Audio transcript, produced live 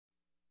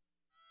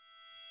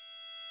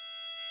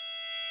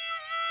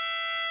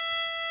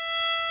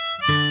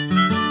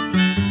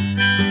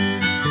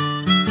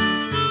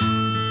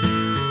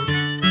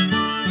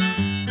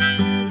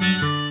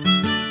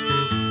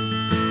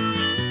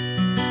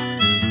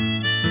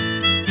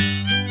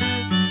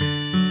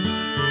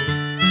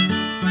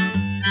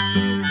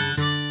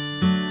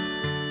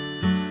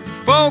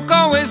Folk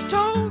always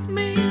told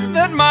me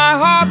that my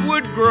heart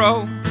would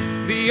grow.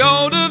 The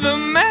older the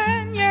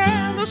man,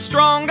 yeah, the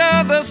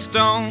stronger the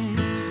stone.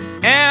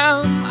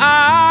 Am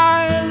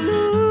I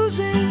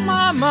losing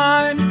my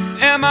mind?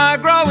 Am I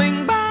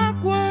growing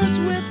backwards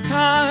with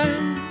time?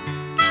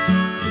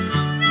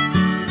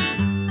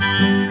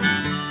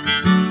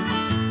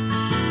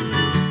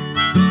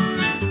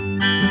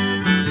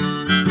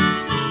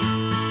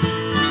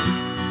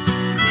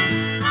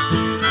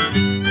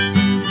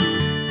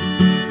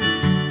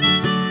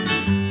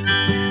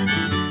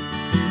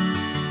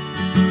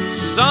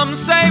 Some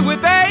say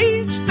with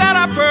age that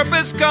our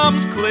purpose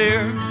comes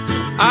clear.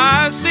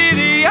 I see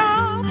the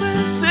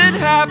opposite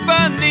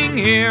happening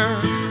here.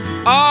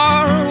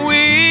 Are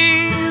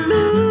we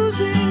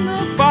losing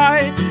the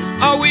fight?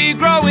 Are we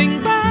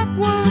growing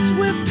backwards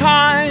with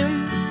time?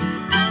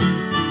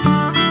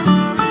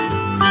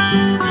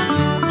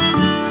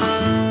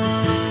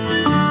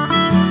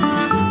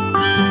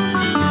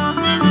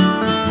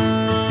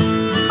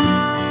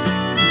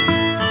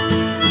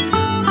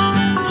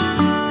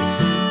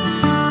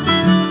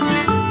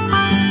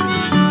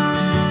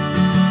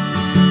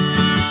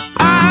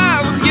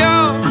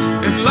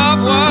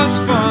 Was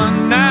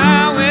fun,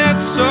 now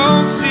it's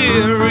so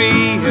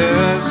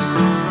serious.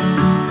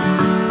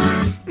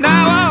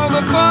 Now all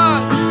the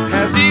fun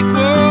has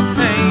equal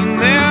pain.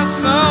 There's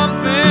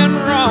something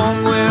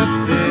wrong with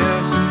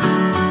this.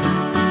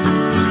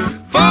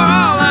 For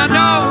all I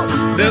know,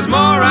 there's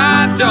more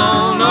I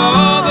don't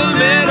know. The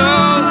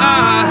little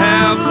I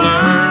have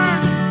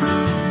learned.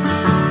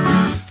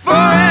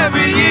 For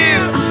every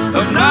year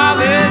of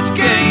knowledge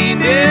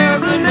gained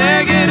is a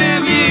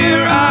negative year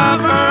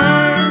I've earned.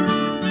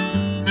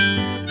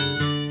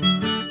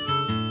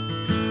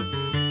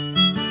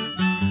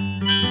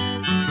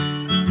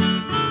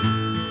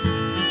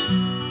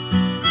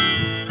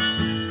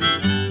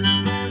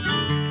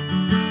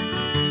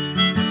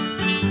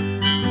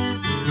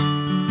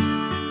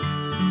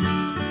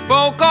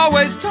 Folk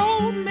always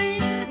told me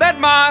that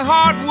my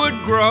heart would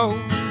grow.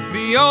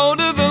 The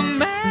older the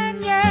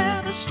man,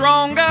 yeah, the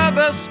stronger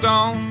the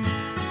stone.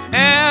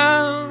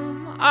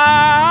 Am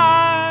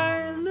I